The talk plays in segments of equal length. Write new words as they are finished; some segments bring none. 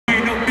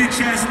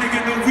bitch ass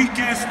nigga, no weak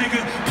ass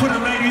nigga. Put a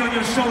lady on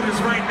your shoulders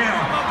right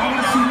now. I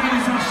wanna see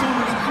ladies on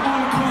shoulders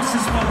all across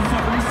this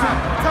motherfucker. What's up?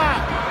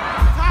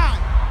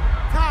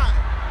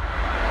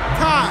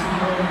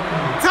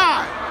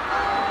 Time.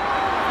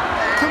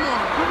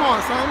 Come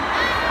on, son.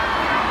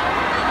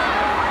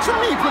 What you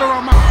mean put her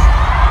on my...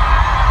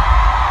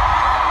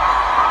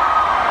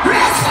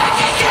 Let's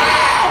fucking go!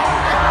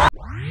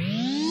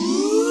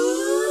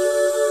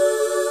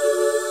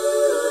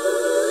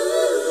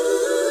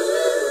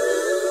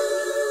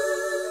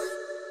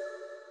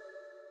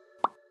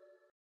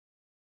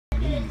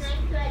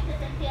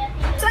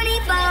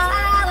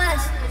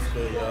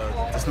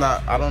 It's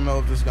not, I don't know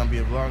if this is gonna be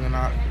a vlog or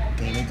not.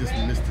 Dang, they just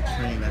missed the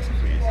train, that's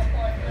crazy.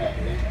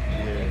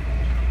 Yeah.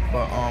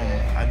 But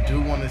I do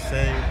wanna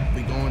say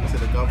we going to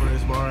the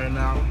governor's bar right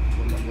now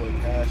with my boy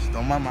Cash.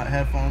 Don't mind my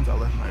headphones, I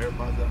left my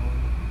AirPods at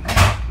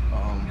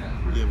home.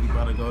 Yeah, we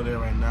about to go there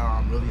right now.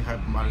 I'm really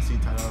hyped about to see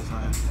Dolla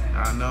Ign.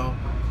 I know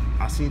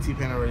I've seen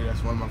T-Pain already,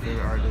 that's one of my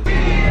favorite artists.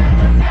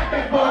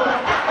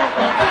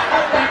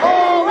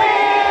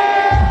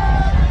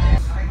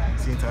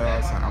 Seen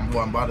Dolla Ign, I'm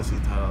about to see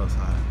Dolla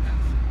Ign.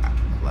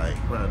 Like,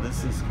 bro,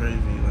 this is crazy.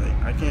 Like,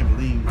 I can't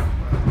believe I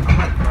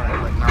might cry.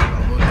 Like, not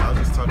gonna hold it. I was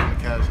just talking to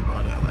Cash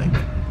about that. Like,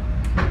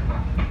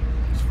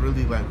 it's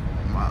really like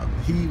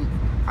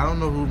I don't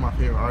know who my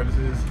favorite artist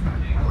is.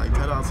 Like,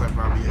 Dolla Ign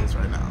probably is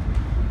right now.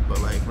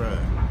 But like, bro,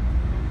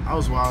 I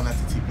was wilding at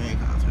the T-Pain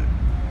concert.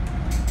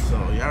 So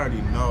you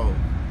already know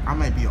I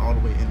might be all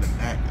the way in the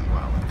back and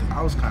wilding because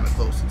I was kind of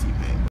close to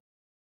T-Pain.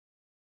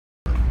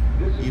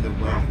 Either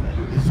way,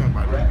 this joint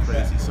about to be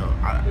crazy. So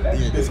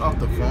yeah, it's off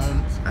the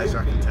phone, as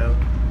y'all can tell.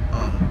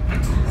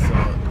 So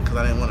because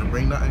I didn't want to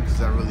bring nothing,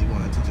 because I really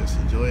wanted to just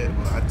enjoy it.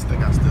 But I just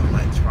think I still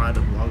might try to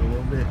vlog a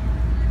little bit,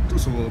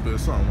 just a little bit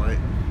of something, right?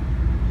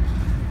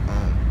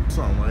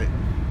 Something, right?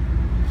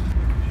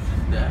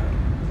 That.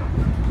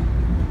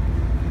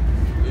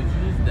 Did you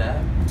use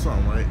that?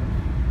 Something, right?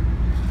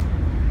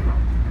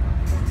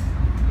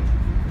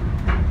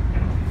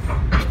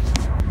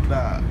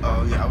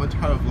 Oh yeah, I would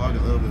try to vlog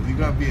a little bit. We're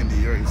gonna be in New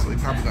York, so we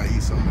probably gonna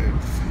eat somewhere.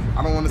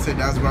 I don't want to say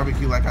that's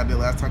barbecue like I did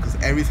last time, because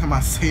every time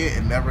I say it,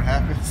 it never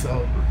happens.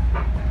 So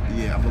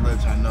yeah, I'm gonna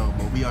let y'all know.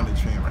 But we on the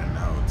train right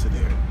now to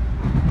there.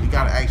 We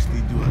gotta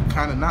actually do a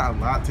kind of, not a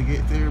lot to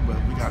get there,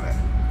 but we gotta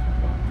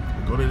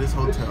go to this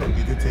hotel,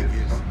 get the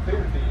tickets.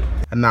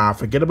 Nah,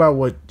 forget about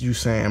what you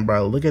saying,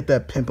 bro. Look at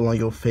that pimple on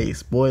your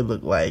face. Boy,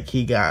 look like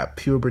he got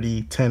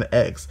puberty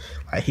 10x.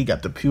 Like he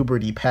got the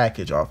puberty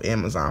package off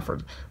Amazon for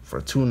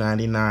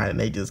 $2.99, and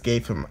they just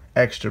gave him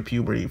extra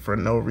puberty for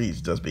no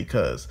reason, just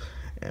because.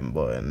 And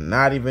boy,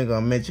 not even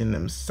gonna mention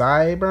them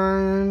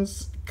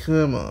sideburns.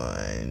 Come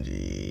on,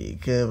 G.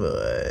 Come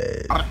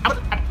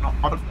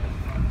on.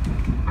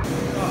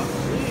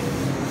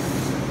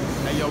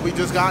 Hey, yo, we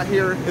just got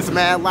here. It's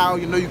mad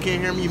loud. You know you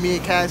can't hear me. Me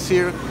and Cash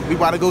here. We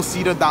about to go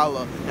see the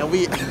Dolla. And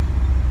we... Hey,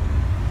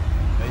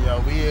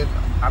 yo, we in...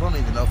 I don't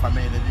even know if I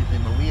made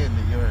anything, but we in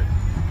New York.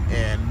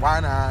 And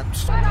why not?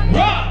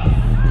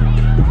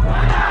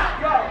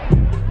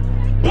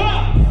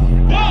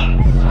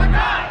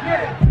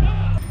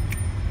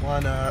 Why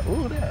not?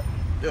 Ooh, that.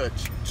 The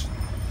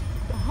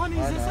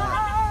honey's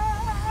inside.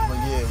 But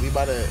yeah,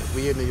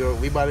 we in New York.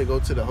 We about to go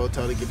to the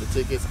hotel to get the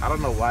tickets. I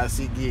don't know why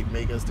SeatGeek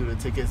make us do the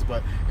tickets,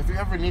 but if you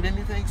ever need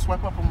anything,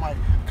 swipe up on my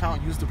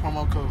account, use the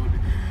promo code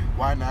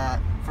why not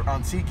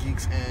on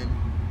SeatGeeks, and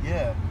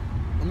yeah,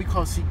 let me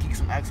call SeatGeeks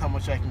and ask how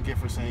much I can get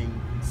for saying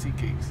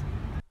SeatGeeks.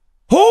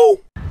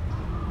 Who?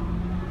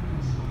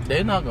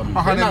 They're not gonna.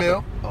 100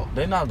 mil.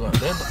 They're not gonna.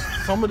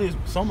 Some of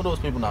those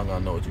people not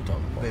gonna know what you're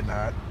talking about. They're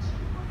not.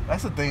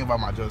 That's the thing about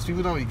my jokes.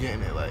 People don't be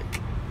getting it,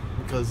 like.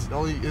 Because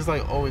it's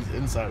like always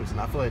insiders, and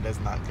I feel like that's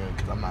not good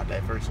because I'm not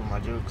that first with my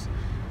jokes.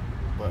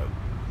 But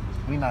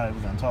we not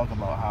even gonna talk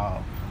about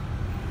how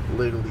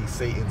literally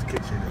Satan's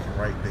kitchen is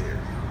right there.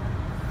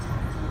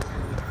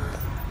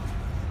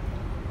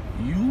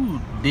 You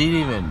didn't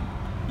even.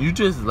 You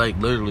just like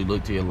literally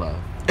looked to your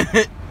left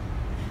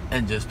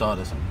and just thought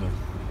of something.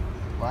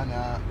 Why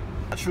not?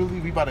 Truly,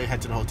 we about to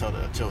head to the hotel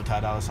to chill with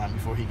Dolla Ign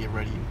before he get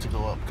ready to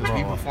go up, because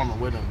we performing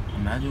with him.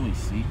 Imagine we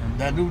see him.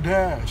 That new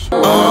dash.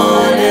 On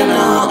and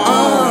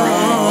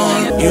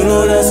on. You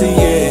know that's a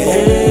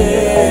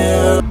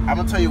yeah. I'm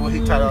gonna tell you what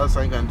Dolla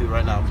Ign gonna do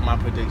right now. For my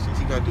predictions,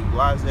 he gonna do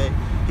Blase.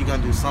 He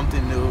gonna do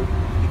something new.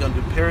 He gonna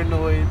do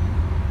Paranoid,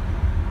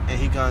 and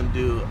he gonna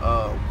do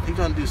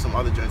some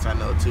other joints I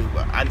know too,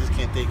 but I just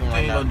can't think of one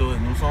right now. He gonna do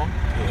his new song?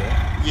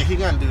 Yeah, he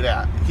gonna do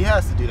that. He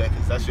has to do that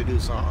because that's your new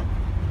song.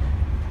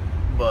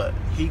 But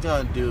he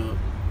gonna do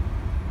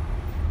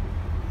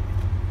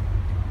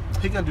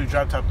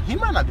Drop Top. He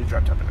might not do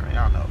Drop Top in the Rain.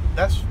 I don't know.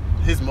 That's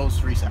his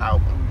most recent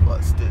album,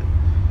 but still,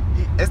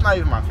 it's not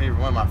even my favorite.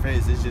 One of my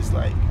favorites is just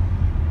like,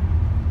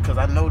 cause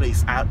I know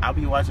I'll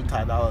be watching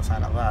Dolla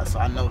Ign a lot, so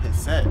I know his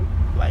set.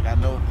 Like I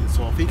know,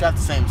 so if he got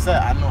the same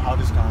set, I know how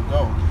this gonna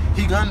go.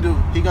 He gonna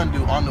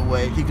do On the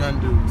Way. He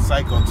gonna do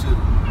Psycho too.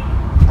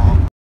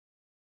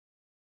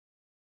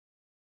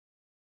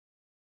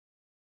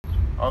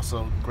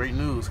 Also, great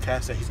news.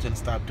 Cass said he's gonna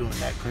stop doing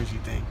that cringy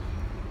thing.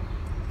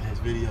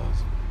 videos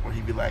where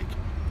he be like,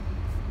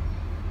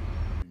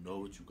 You know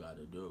what you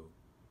gotta do.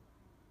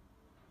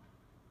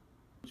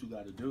 What you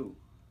gotta do.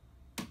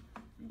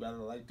 You gotta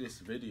like this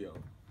video.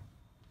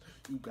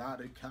 You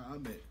gotta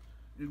comment.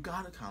 You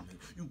gotta comment.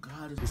 You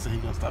gotta. he said he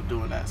gonna stop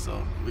doing that,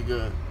 so we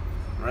good.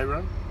 Right,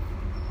 bro?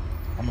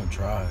 I'm gonna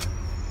try.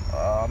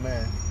 Oh,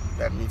 man.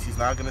 That means he's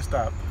not gonna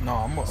stop.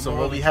 No, So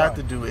what we have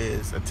to do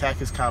is attack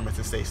his comments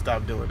and say,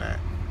 stop doing that.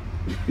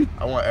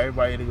 I want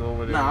everybody to go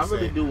over there Nah, and I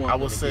really say, do want I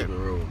will to say, keep it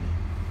real with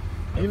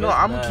me. you know,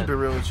 I'm gonna keep it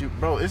real with you.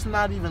 Bro, it's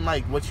not even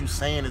like what you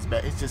saying is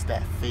bad. It's just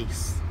that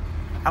face.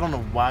 I don't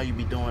know why you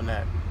be doing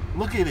that.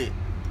 Look at it.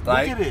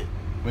 Like, Look at it.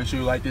 make sure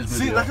you like this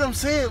video. See, like I'm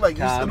saying, like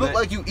you Comment, look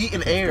like you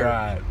eating air.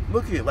 subscribe.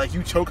 Look at it, like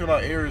you choking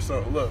on air or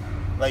something. Look,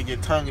 like your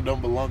tongue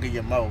don't belong in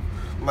your mouth.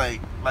 Like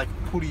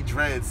Pootie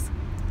Dreads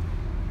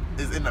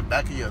is in the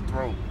back of your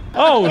throat.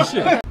 Oh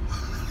shit.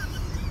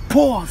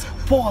 Pause.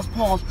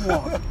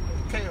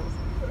 Chaos.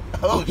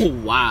 Oh, shit.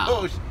 Wow.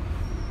 Oh, shit.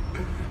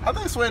 I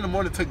think Sway in the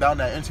Morning took down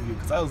that interview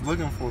because I was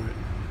looking for it.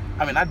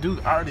 I mean, I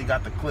already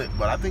got the clip,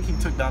 but I think he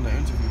took down the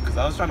interview because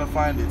I was trying to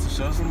find it to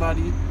show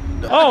somebody.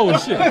 Oh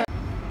shit.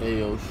 Hey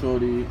yo,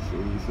 shorty.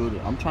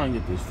 I'm trying to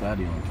get this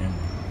fatty on camera.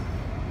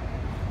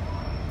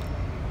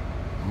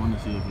 I want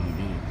to see if we can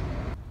get it.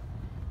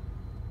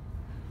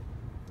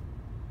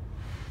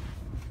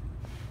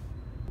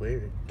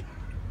 Weird. Is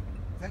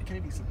that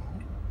Kennedy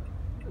Simone?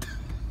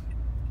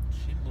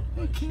 She look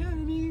like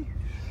Kennedy.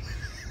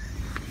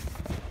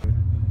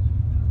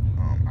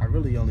 I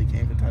really only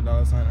came for Ty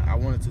Dolla Ign. I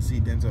wanted to see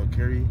Denzel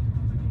Curry.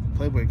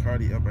 Playboy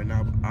Cardi up right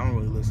now, but I don't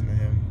really listen to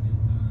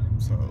him.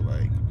 So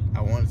like,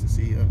 I wanted to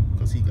see him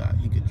because he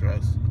could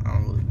dress. I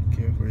don't really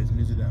care for his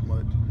music that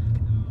much.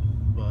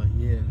 But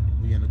yeah,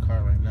 we in the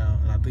car right now,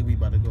 and I think we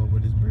about to go over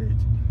this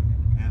bridge.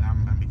 And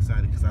I'm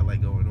excited because I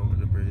like going over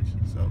the bridge.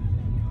 So,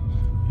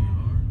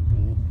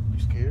 you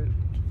scared?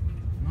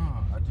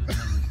 Nah, I just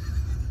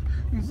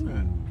never. You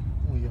said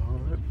we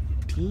are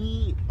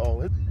team.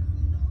 Oh, it.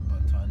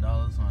 But Ty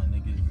Dolla Ign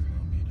niggas is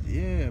gonna be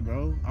there. Yeah,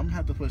 bro. I'm gonna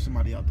have to push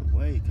somebody out the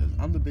way because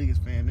I'm the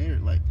biggest fan there.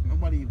 Like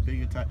nobody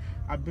bigger.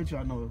 I bet you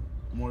I know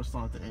more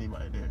songs than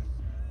anybody there.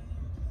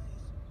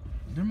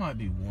 There might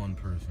be one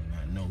person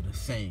that know the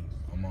same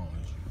amount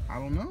as you. I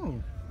don't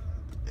know.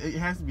 It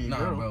has to be a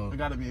girl. Bro. It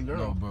gotta be a girl.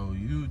 No, bro,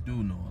 you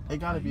do know. It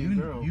gotta be a you,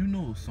 girl. You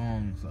know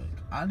songs like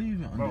I didn't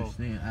even Bro.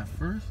 understand at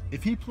first.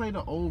 If he played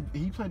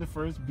the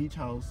first Beach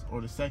House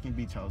or the second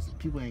Beach House,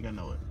 people ain't gonna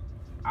know it.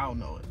 I don't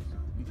know it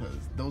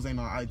because those ain't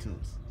on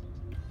iTunes.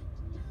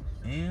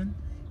 And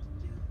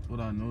what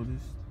I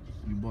noticed,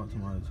 you brought to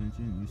my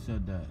attention. You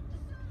said that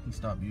he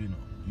stopped, using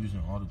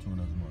autotune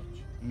as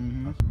much.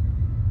 Mm-hmm.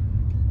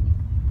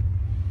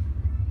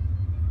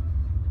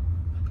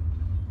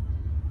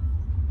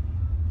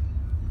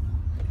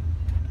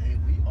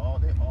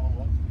 They all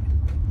walk.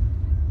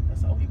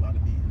 That's how we about to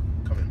be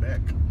coming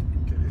back.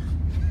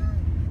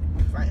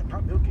 Cause I am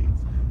not Bill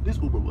Gates. This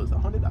Uber was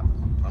 $100.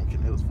 I'm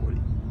kidding, it was 40.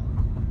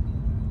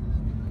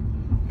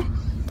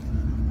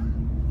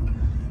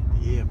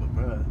 Yeah, but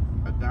bruh,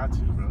 I got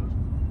you, bro.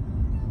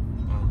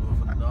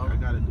 I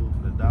gotta do it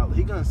for the dollar.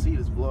 He gonna see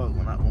this vlog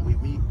when we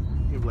meet.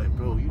 He'll be like,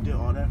 bro, you did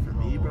all that for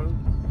me, bro.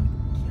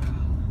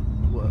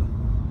 What?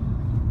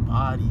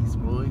 Bodies,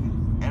 boy.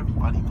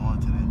 Everybody going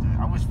to that day.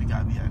 I wish we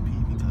got VIP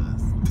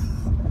because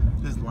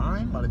this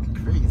line about to be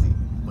crazy.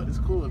 But it's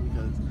cool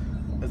because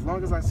as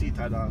long as I see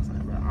Ty Dolla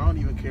Ign, bro, I don't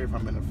even care if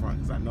I'm in the front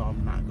because I know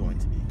I'm not going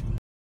to be.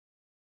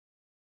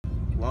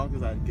 As long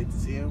as I get to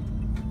see him,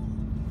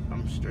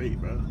 I'm straight,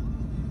 bro.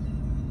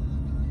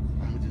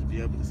 I'm gonna just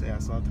be able to say I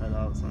saw Ty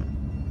Dolla Ign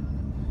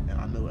and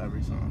I know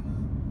every song.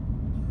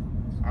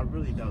 I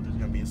really doubt there's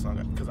gonna be a song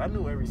because I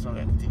knew every song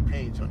at the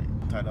T-Pain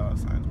joint. Ty Dolla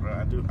Ign, bro.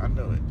 I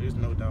know it. There's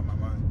no doubt in my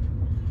mind.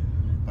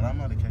 But I'm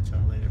gonna catch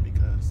y'all later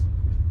because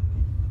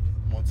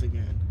once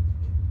again,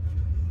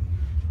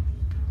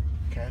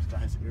 Cash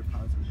got his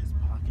earpods in his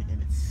pocket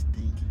and it's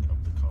stinking up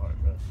the car,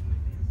 bro.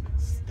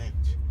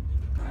 Stench.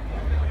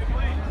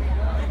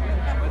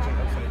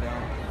 Upside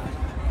down.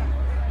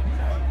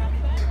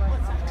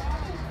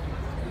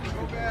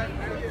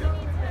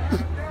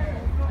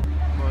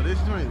 Bro, this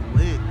joint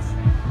lit.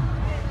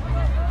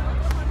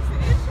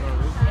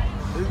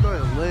 This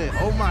joint lit.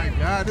 Oh my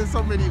God, there's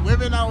so many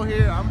women out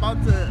here. I'm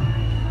about to.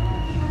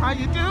 How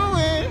you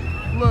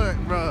doing? Look,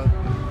 bro.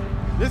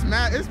 It's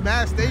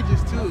mad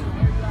stages too.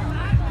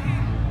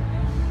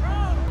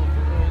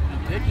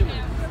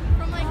 Ridiculous.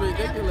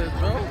 Ridiculous,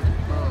 bro.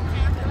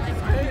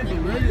 It's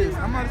crazy.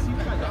 I'm about to see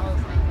Ty Dolla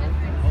Ign.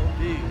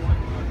 OD.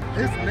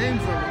 His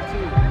name's on it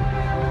too.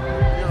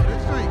 Yo,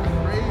 this joint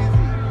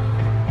crazy.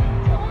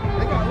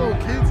 They got little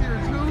kids here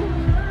too.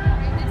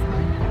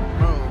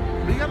 Bro,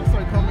 we gotta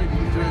start coming to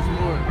these joints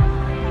more.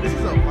 This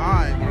is a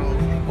vibe, bro.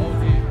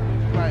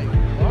 Like,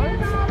 what?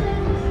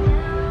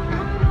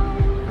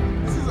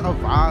 This is a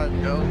vibe,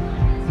 yo.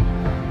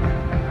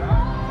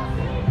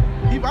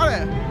 He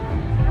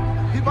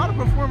about to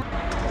perform.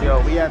 Yo,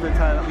 we in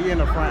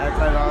the front at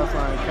Ty Dolla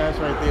Ign, Cash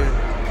right there.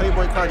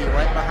 Playboy Cardi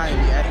right behind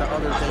me at the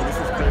other thing. This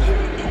is crazy.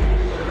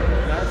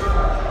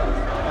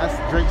 That's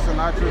Drake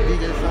Sinatra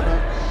DJ setup.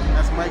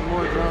 That's Mike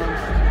Moore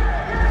drums.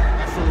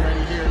 That's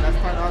already here. That's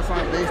part of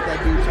outside bass. That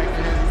dude check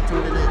your hands, he's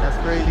tuning it. That's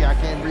crazy. I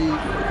can't breathe.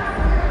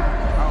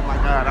 Oh my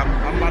god,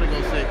 I'm about to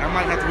go sick. I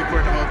might have to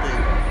record the whole thing.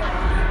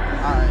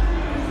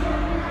 Alright.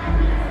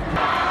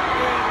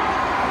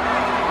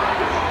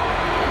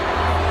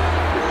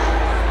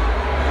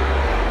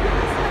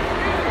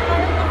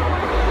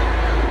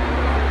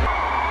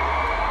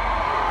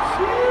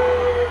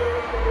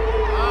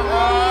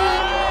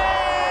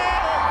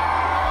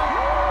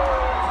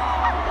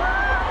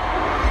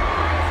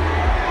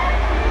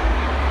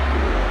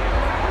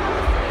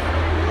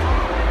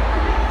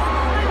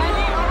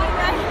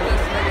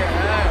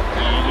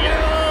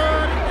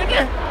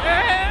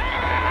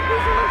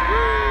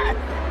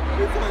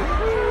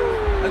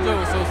 That joke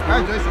was so smooth.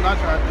 That's Jason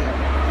Sinatra, I think.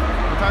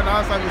 The time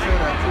last time you said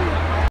that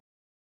too.